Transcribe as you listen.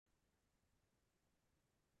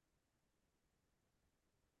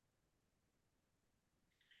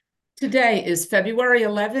Today is February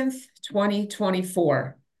 11th,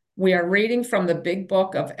 2024. We are reading from the Big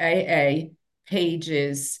Book of AA,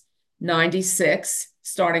 pages 96,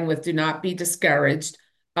 starting with Do Not Be Discouraged,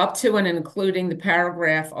 up to and including the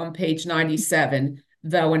paragraph on page 97,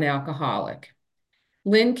 Though an Alcoholic.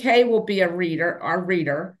 Lin C will be our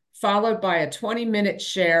reader, followed by a 20-minute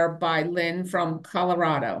share by Lin from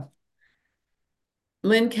Colorado.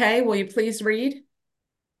 Lin C, will you please read?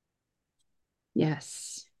 Yes.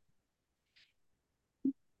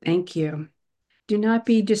 Thank you. Do not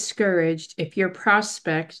be discouraged if your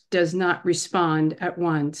prospect does not respond at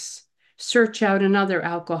once. Search out another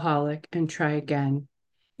alcoholic and try again.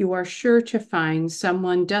 You are sure to find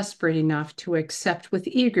someone desperate enough to accept with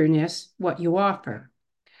eagerness what you offer.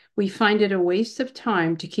 We find it a waste of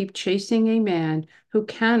time to keep chasing a man who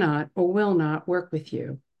cannot or will not work with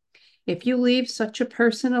you. If you leave such a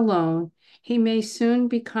person alone, he may soon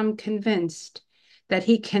become convinced that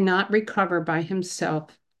he cannot recover by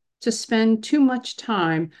himself. To spend too much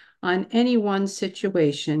time on any one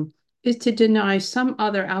situation is to deny some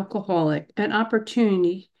other alcoholic an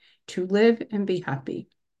opportunity to live and be happy.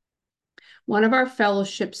 One of our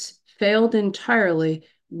fellowships failed entirely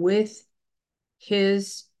with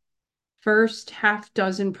his first half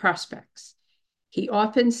dozen prospects. He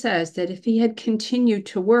often says that if he had continued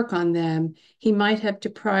to work on them, he might have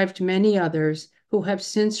deprived many others who have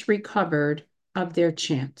since recovered of their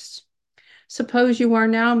chance. Suppose you are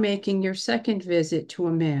now making your second visit to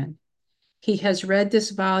a man. He has read this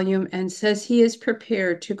volume and says he is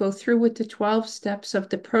prepared to go through with the 12 steps of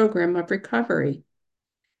the program of recovery.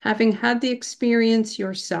 Having had the experience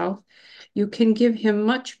yourself, you can give him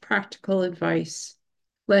much practical advice.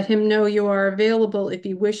 Let him know you are available if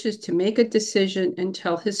he wishes to make a decision and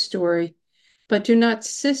tell his story, but do not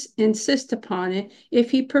insist upon it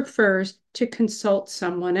if he prefers to consult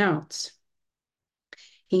someone else.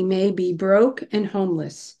 He may be broke and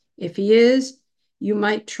homeless. If he is, you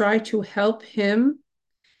might try to help him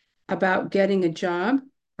about getting a job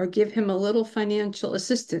or give him a little financial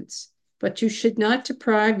assistance, but you should not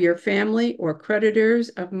deprive your family or creditors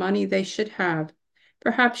of money they should have.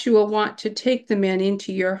 Perhaps you will want to take the man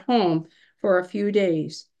into your home for a few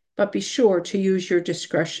days, but be sure to use your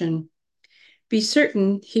discretion. Be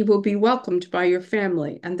certain he will be welcomed by your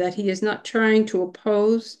family and that he is not trying to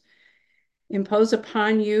impose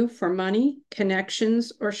upon you for money,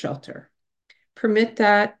 connections, or shelter. Permit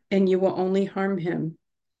that, and you will only harm him.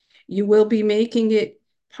 You will be making it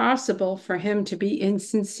possible for him to be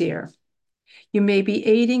insincere. You may be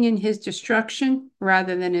aiding in his destruction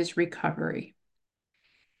rather than his recovery.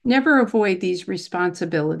 Never avoid these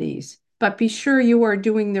responsibilities, but be sure you are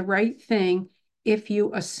doing the right thing if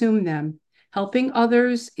you assume them. Helping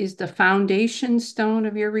others is the foundation stone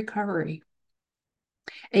of your recovery.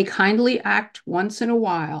 A kindly act once in a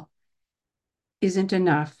while isn't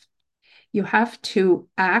enough. You have to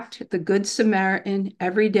act the Good Samaritan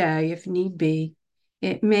every day if need be.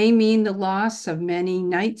 It may mean the loss of many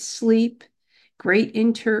nights' sleep, great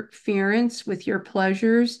interference with your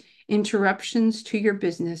pleasures, interruptions to your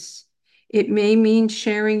business. It may mean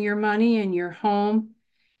sharing your money and your home,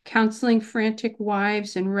 counseling frantic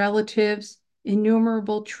wives and relatives,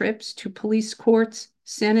 innumerable trips to police courts,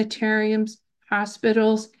 sanitariums,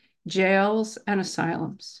 hospitals, jails, and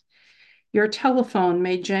asylums. Your telephone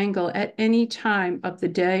may jangle at any time of the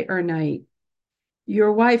day or night.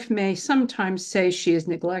 Your wife may sometimes say she is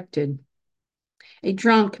neglected. A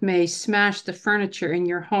drunk may smash the furniture in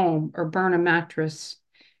your home or burn a mattress.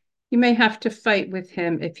 You may have to fight with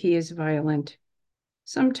him if he is violent.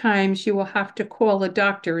 Sometimes you will have to call a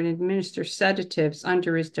doctor and administer sedatives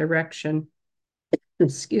under his direction.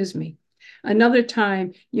 Excuse me. Another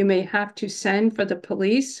time, you may have to send for the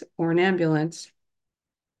police or an ambulance.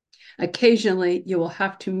 Occasionally, you will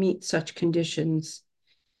have to meet such conditions.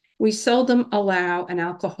 We seldom allow an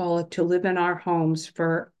alcoholic to live in our homes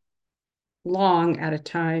for long at a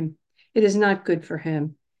time. It is not good for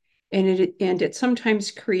him, and it sometimes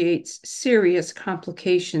creates serious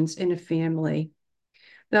complications in a family.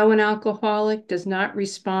 Though an alcoholic does not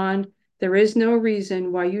respond, there is no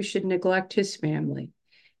reason why you should neglect his family.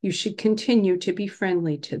 You should continue to be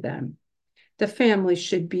friendly to them. The family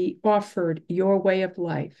should be offered your way of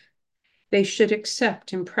life. They should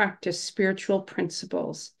accept and practice spiritual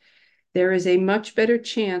principles. There is a much better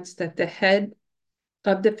chance that the head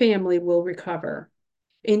of the family will recover.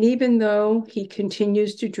 And even though he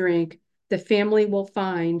continues to drink, the family will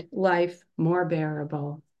find life more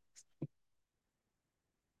bearable.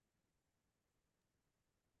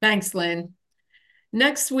 Thanks, Lynn.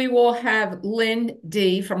 Next, we will have Lynn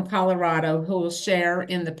D. from Colorado, who will share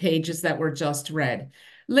in the pages that were just read.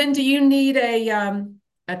 Lynn, do you need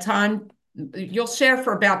a time, you'll share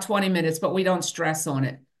for about 20 minutes, but we don't stress on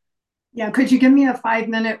it. Yeah, could you give me a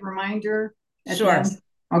 5-minute reminder at the Sure. end?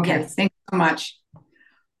 Okay, Yes. thanks so much.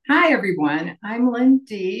 Hi, everyone. I'm Lin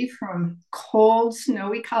C from cold,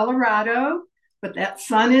 snowy Colorado, but that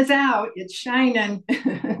sun is out. It's shining.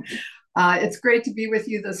 It's great to be with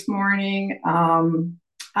you this morning.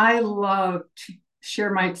 I love to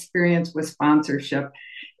share my experience with sponsorship.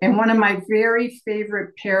 And one of my very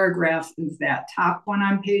favorite paragraphs is that top one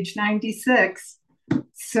on page 96.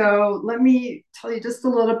 So let me tell you just a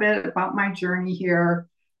little bit about my journey here.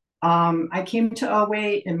 I came to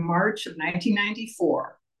OA in March of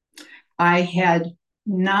 1994. I had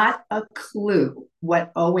not a clue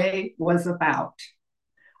what OA was about.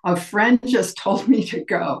 A friend just told me to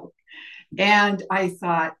go. And I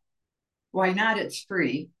thought, why not? It's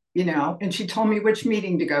free, you know. And she told me which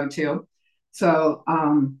meeting to go to. So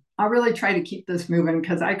I'll really try to keep this moving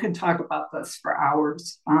because I could talk about this for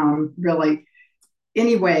hours, really.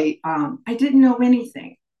 Anyway, I didn't know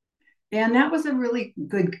anything. And that was a really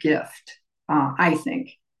good gift, I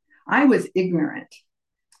think. I was ignorant,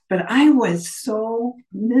 but I was so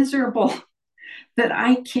miserable that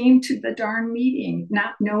I came to the darn meeting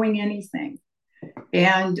not knowing anything.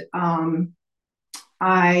 And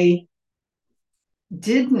I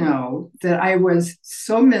did know that I was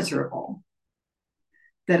so miserable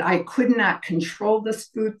that I could not control this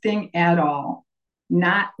food thing at all,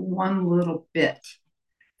 not one little bit.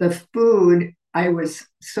 The food, I was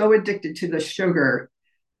so addicted to the sugar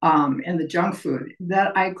and the junk food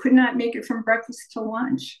that I could not make it from breakfast to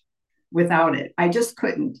lunch without it. I just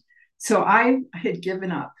couldn't. So I had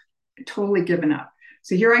given up, totally given up.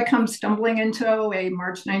 So here I come stumbling into OA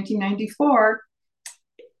March 1994,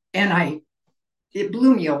 and it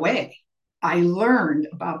blew me away. I learned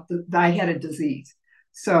about that I had a disease.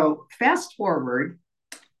 So fast forward,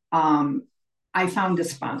 I found a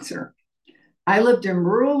sponsor. I lived in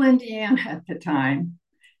rural Indiana at the time,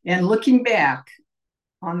 and looking back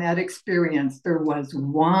on that experience, there was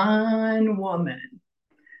one woman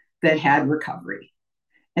that had recovery.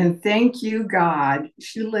 And thank you, God,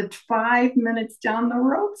 she lived 5 minutes down the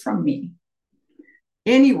road from me.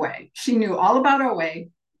 Anyway, she knew all about OA,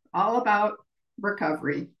 all about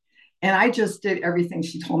recovery. And I just did everything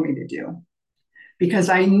she told me to do because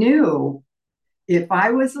I knew if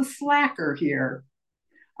I was a slacker here,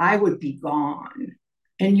 I would be gone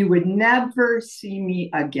and you would never see me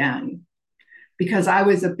again because I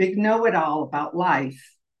was a big know it all about life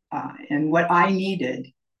and what I needed.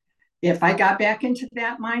 If I got back into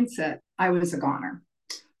that mindset, I was a goner.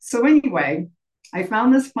 So, anyway, I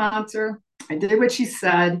found the sponsor. I did what she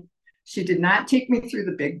said. She did not take me through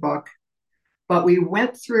the big book, but we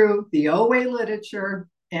went through the OA literature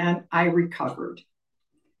and I recovered.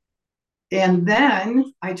 And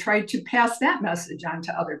then I tried to pass that message on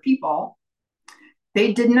to other people.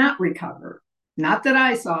 They did not recover, not that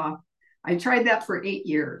I saw. I tried that for 8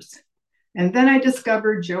 years. And then I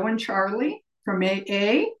discovered Joe and Charlie from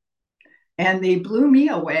AA, and they blew me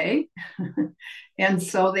away. And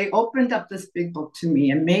so they opened up this big book to me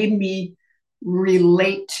and made me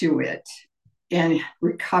relate to it and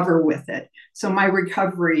recover with it. So my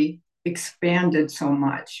recovery expanded so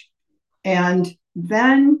much. And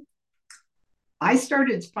then I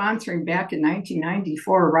started sponsoring back in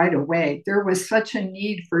 1994 right away. There was such a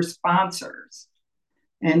need for sponsors.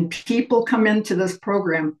 And people come into this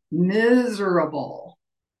program miserable.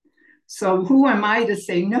 So who am I to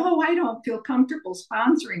say, no, I don't feel comfortable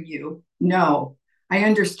sponsoring you? No, I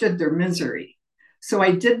understood their misery. So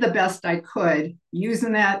I did the best I could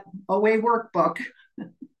using that OA workbook.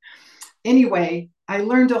 Anyway, I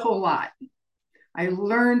learned a whole lot. I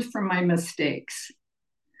learned from my mistakes.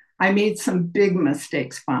 I made some big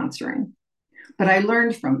mistakes sponsoring, but I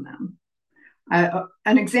learned from them.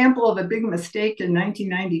 An example of a big mistake in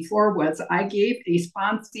 1994 was I gave a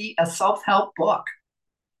sponsee a self-help book.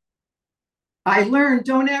 I learned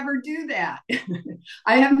don't ever do that.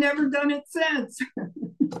 I have never done it since.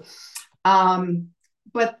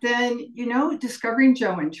 But then, you know, discovering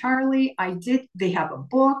Joe and Charlie, they have a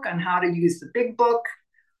book on how to use the big book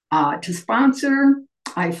to sponsor.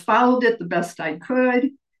 I followed it the best I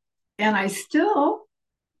could, and I still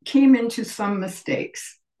came into some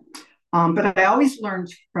mistakes. But I always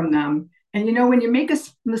learned from them. And you know, when you make a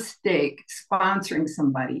mistake sponsoring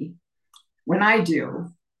somebody, when I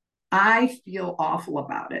do, I feel awful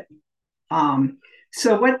about it.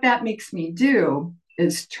 So what that makes me do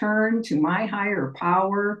is turn to my higher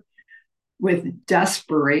power with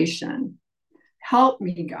desperation. Help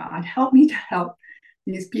me, God. Help me to help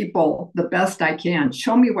these people the best I can.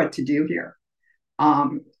 Show me what to do here.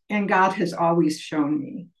 And God has always shown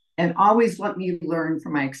me. and always let me learn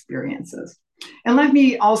from my experiences. And let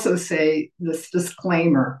me also say this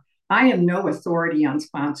disclaimer: I am no authority on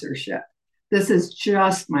sponsorship. This is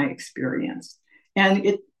just my experience.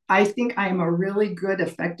 And I think I am a really good,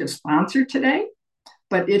 effective sponsor today,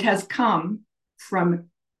 but it has come from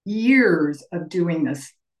years of doing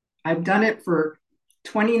this. I've done it for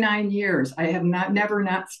 29 years. I have never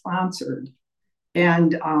not sponsored.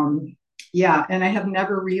 And yeah, and I have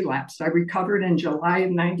never relapsed. I recovered in July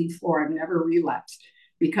of 94. I've never relapsed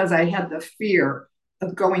because I had the fear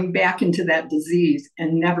of going back into that disease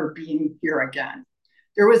and never being here again.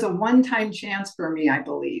 There was a one-time chance for me, I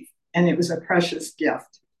believe, and it was a precious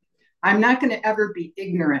gift. I'm not going to ever be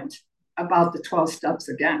ignorant about the 12 steps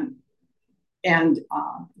again, and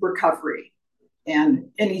recovery and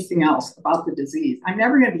anything else about the disease. I'm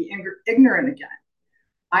never going to be ignorant again.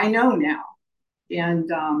 I know now. And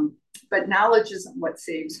but knowledge isn't what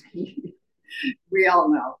saves me. We all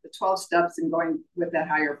know the 12 steps and going with that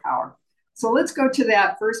higher power. So let's go to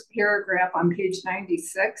that first paragraph on page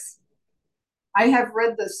 96. I have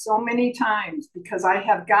read this so many times because I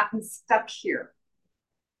have gotten stuck here.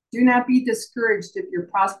 Do not be discouraged if your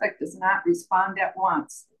prospect does not respond at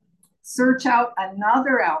once. Search out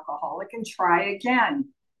another alcoholic and try again.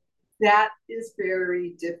 That is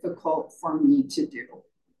very difficult for me to do.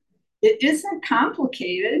 It isn't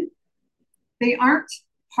complicated. They aren't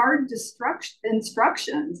hard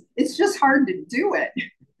instructions. It's just hard to do it.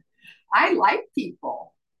 I like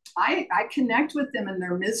people. I connect with them in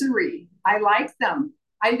their misery. I like them.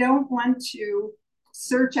 I don't want to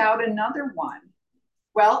search out another one.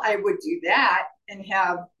 Well, I would do that and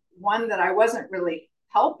have one that I wasn't really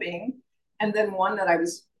helping, and then one that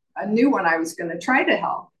a new one I was going to try to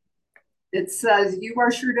help. It says, you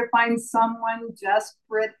are sure to find someone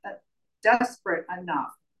desperate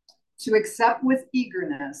enough to accept with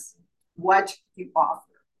eagerness what you offer.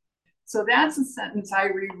 So that's a sentence I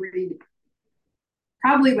reread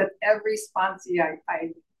probably with every sponsee I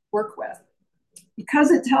work with,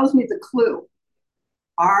 because it tells me the clue.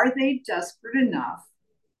 Are they desperate enough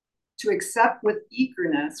to accept with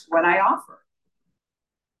eagerness what I offer?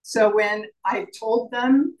 So when I told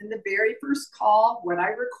them in the very first call what I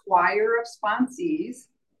require of sponsees,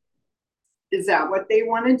 is that what they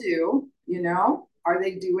want to do? You know, are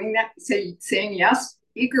they doing that? Saying yes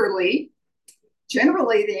eagerly?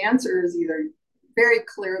 Generally, the answer is either very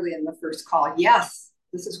clearly in the first call, yes,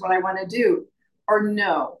 this is what I want to do, or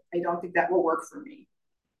no, I don't think that will work for me.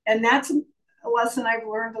 And that's a lesson I've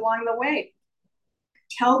learned along the way.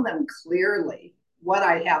 Tell them clearly what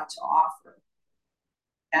I have to offer.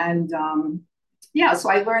 And yeah, so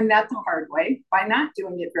I learned that the hard way by not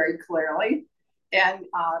doing it very clearly and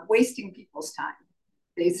wasting people's time,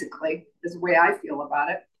 basically, is the way I feel about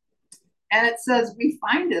it. And it says, we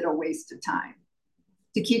find it a waste of time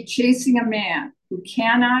to keep chasing a man who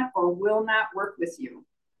cannot or will not work with you.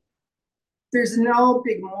 There's no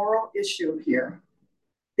big moral issue here.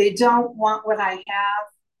 They don't want what I have,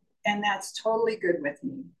 and that's totally good with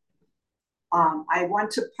me. I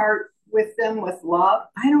want to part with them with love.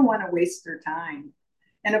 I don't want to waste their time.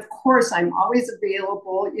 And of course, I'm always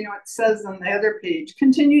available. You know, it says on the other page,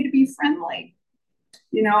 continue to be friendly.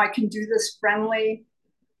 You know, I can do this friendly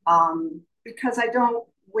because I don't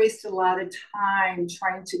waste a lot of time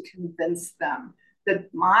trying to convince them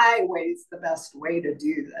that my way is the best way to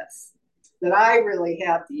do this, that I really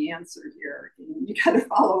have the answer here. You got to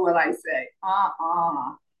follow what I say.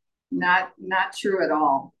 Not true at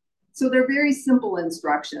all. So they're very simple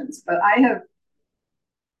instructions, but I have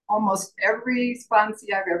almost every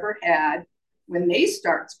sponsee I've ever had, when they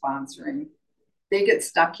start sponsoring, they get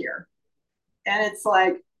stuck here. And it's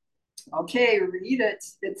like, okay, read it.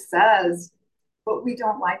 It says, but we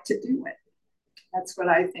don't like to do it. That's what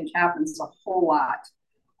I think happens a whole lot.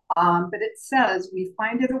 But it says, we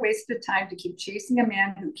find it a waste of time to keep chasing a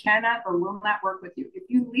man who cannot or will not work with you. If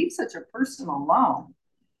you leave such a person alone,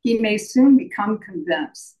 he may soon become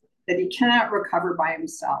convinced that he cannot recover by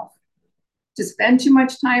himself. To spend too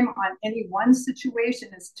much time on any one situation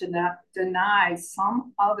is to deny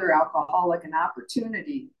some other alcoholic an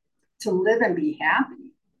opportunity to live and be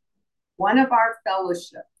happy. One of our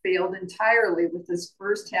fellowship failed entirely with his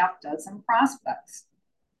first half dozen prospects.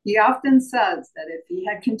 He often says that if he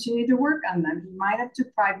had continued to work on them, he might have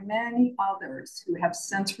deprived many others who have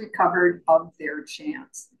since recovered of their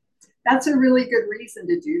chance. That's a really good reason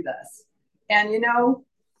to do this. And you know,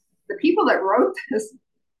 the people that wrote this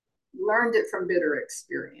learned it from bitter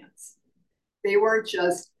experience. They weren't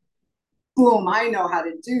just, boom, I know how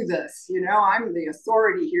to do this. You know, I'm the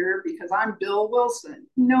authority here because I'm Bill Wilson.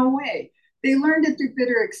 No way. They learned it through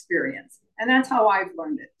bitter experience. And that's how I've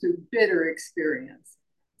learned it, through bitter experience.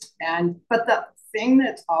 But the thing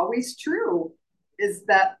that's always true is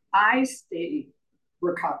that I stay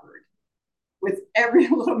recovered. With every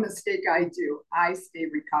little mistake I do, I stay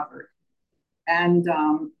recovered. And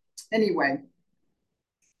anyway,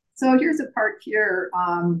 so here's a part here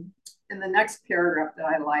in the next paragraph that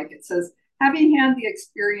I like. It says, having had the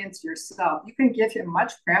experience yourself, you can give him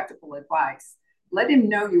much practical advice. Let him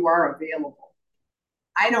know you are available.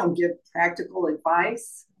 I don't give practical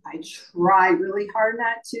advice. I try really hard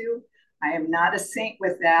not to. I am not a saint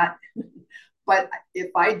with that. But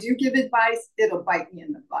if I do give advice, it'll bite me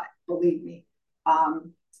in the butt, believe me.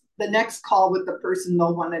 The next call with the person,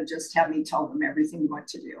 they'll want to just have me tell them everything what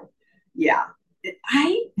to do. Yeah,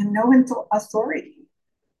 I am no authority,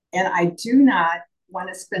 and I do not want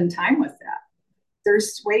to spend time with that.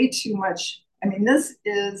 There's way too much. I mean, this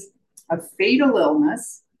is a fatal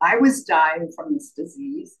illness. I was dying from this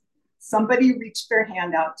disease. Somebody reached their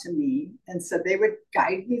hand out to me and said they would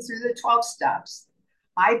guide me through the 12 steps.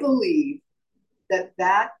 I believe that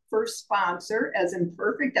that first sponsor, as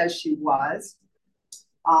imperfect as she was,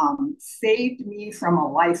 saved me from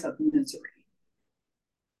a life of misery.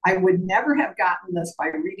 I would never have gotten this by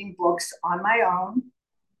reading books on my own.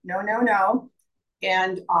 No, no, no.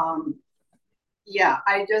 And yeah,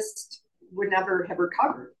 I just would never have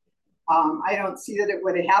recovered. I don't see that it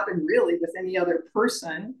would have happened really with any other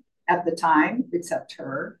person at the time except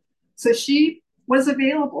her. So she was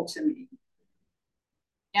available to me.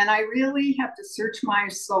 And I really have to search my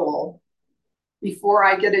soul before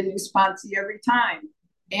I get a new sponsee every time.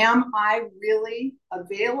 Am I really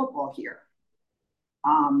available here?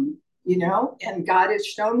 You know, and God has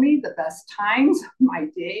shown me the best times of my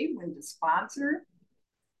day when to sponsor.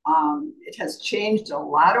 It has changed a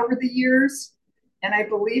lot over the years, and I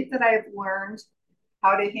believe that I have learned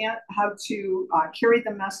how to carry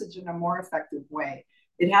the message in a more effective way.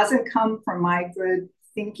 It hasn't come from my good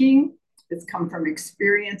thinking; it's come from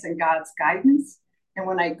experience and God's guidance. And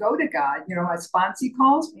when I go to God, you know, my sponsee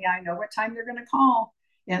calls me, I know what time they're going to call,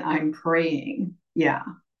 and I'm praying. Yeah.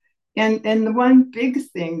 And the one big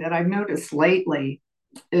thing that I've noticed lately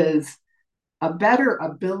is a better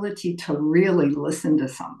ability to really listen to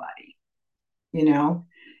somebody, you know.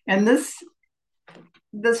 And this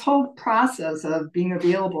whole process of being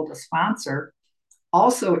available to sponsor,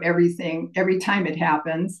 also every time it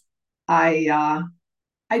happens, I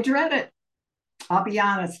dread it. I'll be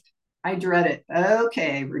honest, I dread it.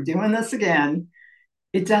 Okay, we're doing this again.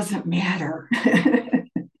 It doesn't matter.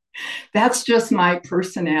 That's just my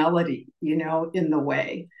personality, you know, in the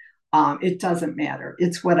way. It doesn't matter.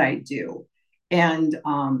 It's what I do. And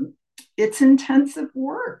it's intensive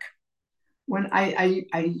work. When I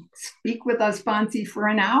speak with a sponsee for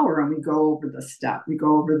an hour and we go over the step, we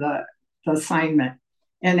go over the assignment.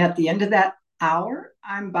 And at the end of that hour,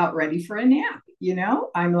 I'm about ready for a nap. You know,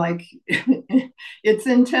 I'm like, it's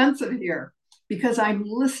intensive here because I'm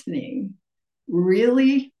listening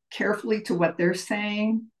really carefully to what they're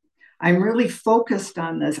saying. I'm really focused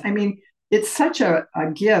on this. I mean, it's such a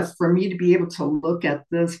gift for me to be able to look at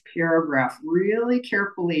this paragraph really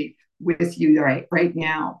carefully with you right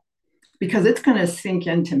now, because it's going to sink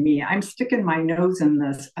into me. I'm sticking my nose in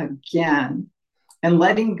this again and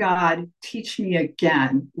letting God teach me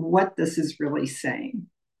again what this is really saying.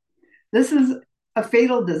 This is a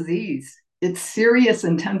fatal disease. It's serious,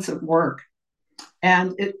 intensive work.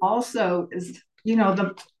 And it also is, you know,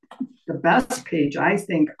 the best page, I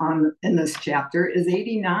think, in this chapter is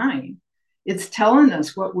 89. It's telling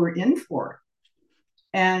us what we're in for.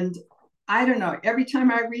 And I don't know, every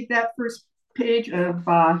time I read that first page of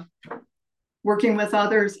working with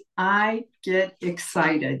others, I get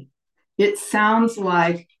excited. It sounds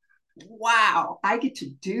like, wow, I get to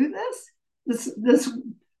do this. This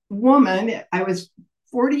woman, I was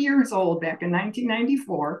 40 years old back in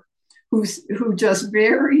 1994, who just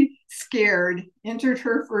very scared entered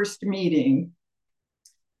her first meeting,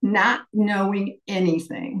 not knowing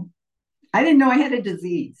anything. I didn't know I had a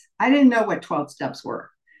disease. I didn't know what 12 steps were.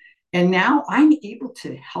 And now I'm able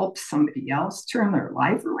to help somebody else turn their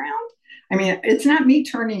life around. I mean, it's not me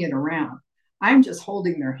turning it around. I'm just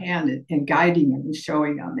holding their hand and guiding them and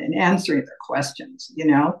showing them and answering their questions. You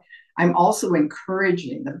know, I'm also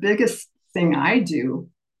encouraging. The biggest thing I do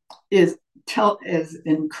is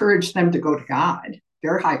encourage them to go to God,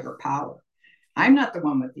 their higher power. I'm not the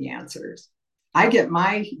one with the answers. I get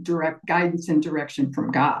my direct guidance and direction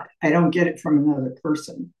from God. I don't get it from another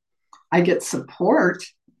person. I get support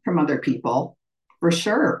from other people, for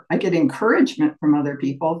sure. I get encouragement from other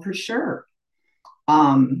people, for sure.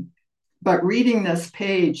 But reading this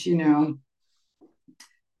page, you know,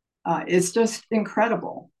 it's just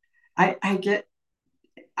incredible. I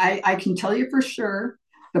can tell you for sure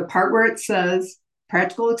The part where it says,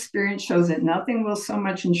 practical experience shows that nothing will so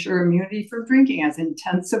much ensure immunity from drinking as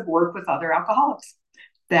intensive work with other alcoholics.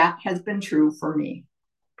 That has been true for me.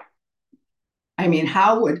 I mean,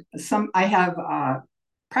 I have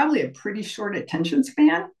probably a pretty short attention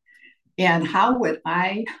span. And how would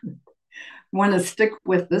I want to stick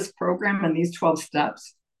with this program and these 12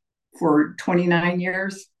 steps for 29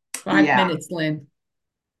 years? Five Yeah. minutes, Lynn.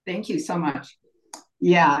 Thank you so much.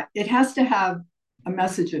 Yeah, it has to have a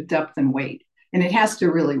message of depth and weight, and it has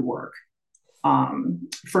to really work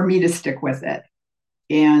for me to stick with it.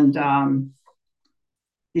 And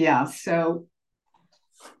yeah, so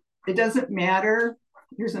it doesn't matter.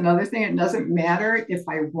 Here's another thing: it doesn't matter if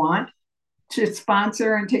I want to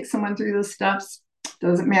sponsor and take someone through the steps.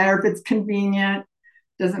 Doesn't matter if it's convenient.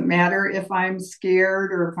 Doesn't matter if I'm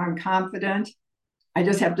scared or if I'm confident. I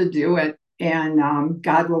just have to do it. And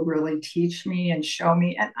God will really teach me and show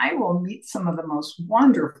me. And I will meet some of the most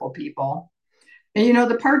wonderful people. And,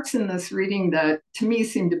 the parts in this reading that to me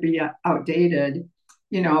seem to be outdated,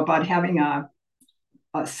 about having a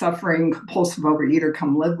suffering compulsive overeater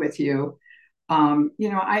come live with you.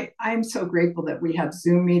 I'm so grateful that we have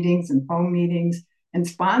Zoom meetings and phone meetings, and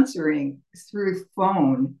sponsoring through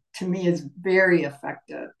phone to me is very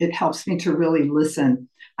effective. It helps me to really listen.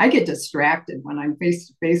 I get distracted when I'm face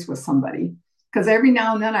to face with somebody because every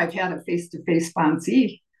now and then I've had a face to face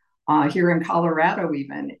sponsee here in Colorado,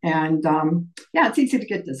 even. And yeah, it's easy to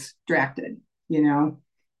get distracted.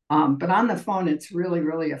 But on the phone, it's really,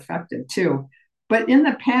 really effective too. But in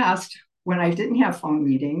the past, when I didn't have phone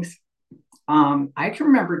meetings, I can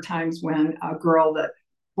remember times when a girl that,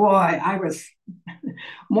 boy, I was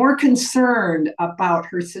more concerned about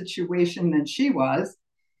her situation than she was.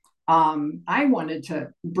 I wanted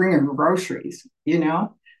to bring her groceries.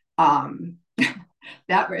 Um,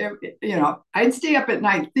 I'd stay up at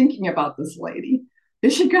night thinking about this lady.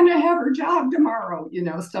 Is she going to have her job tomorrow?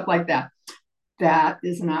 Stuff like that. That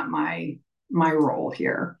is not my role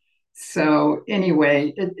here. So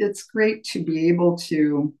anyway, it's great to be able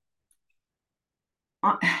to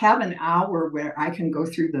have an hour where I can go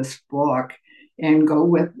through this book and go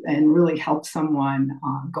with and really help someone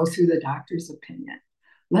go through the doctor's opinion.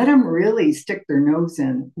 Let them really stick their nose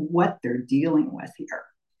in what they're dealing with here.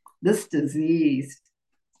 This disease,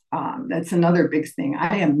 that's another big thing.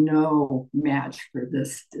 I am no match for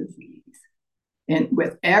this disease. And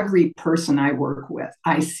with every person I work with,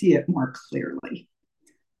 I see it more clearly.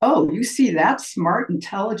 Oh, you see that smart,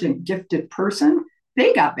 intelligent, gifted person?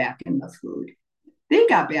 They got back in the food. They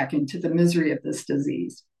got back into the misery of this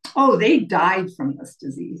disease. Oh, they died from this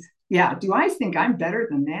disease. Yeah. Do I think I'm better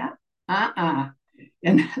than that?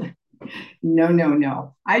 And no, no,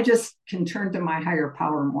 no. I just can turn to my higher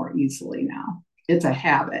power more easily now. It's a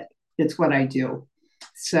habit. It's what I do.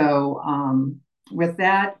 So with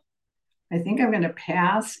that, I think I'm going to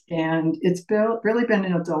pass. And it's really been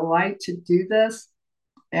a delight to do this.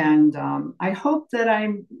 And I hope that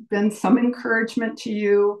I've been some encouragement to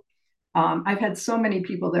you. I've had so many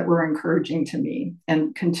people that were encouraging to me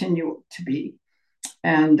and continue to be.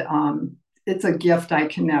 And it's a gift I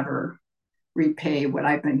can never repay what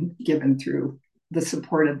I've been given through the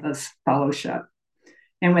support of this fellowship.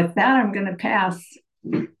 And with that, I'm going to pass.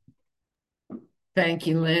 Thank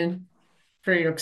you, Lynn, for your